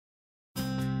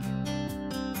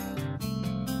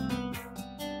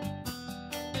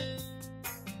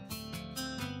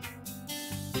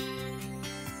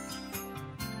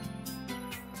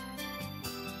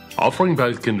Offering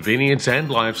both convenience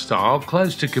and lifestyle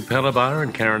close to Capalaba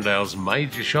and Carindale's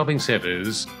major shopping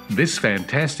centres, this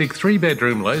fantastic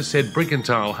 3-bedroom low-set brick and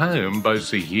tile home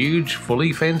boasts a huge,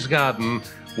 fully fenced garden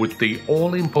with the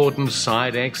all-important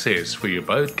side access for your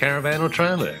boat, caravan or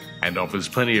trailer, and offers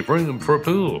plenty of room for a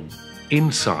pool.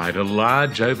 Inside, a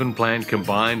large open-plan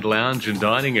combined lounge and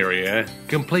dining area,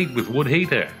 complete with wood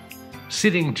heater,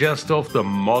 sitting just off the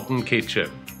modern kitchen.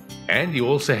 And you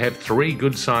also have 3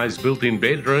 good-sized built-in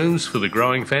bedrooms for the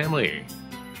growing family,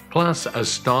 plus a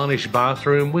stylish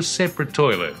bathroom with separate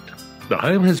toilet. The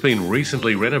home has been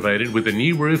recently renovated with a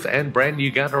new roof and brand new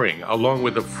guttering, along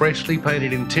with a freshly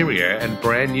painted interior and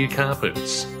brand new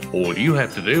carpets. All you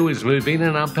have to do is move in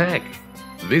and unpack.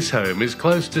 This home is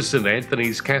close to St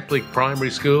Anthony's Catholic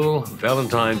Primary School,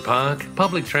 Valentine Park,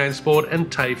 public transport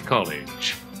and TAFE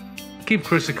College. Give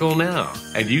Chris a call now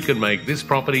and you can make this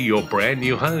property your brand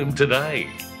new home today.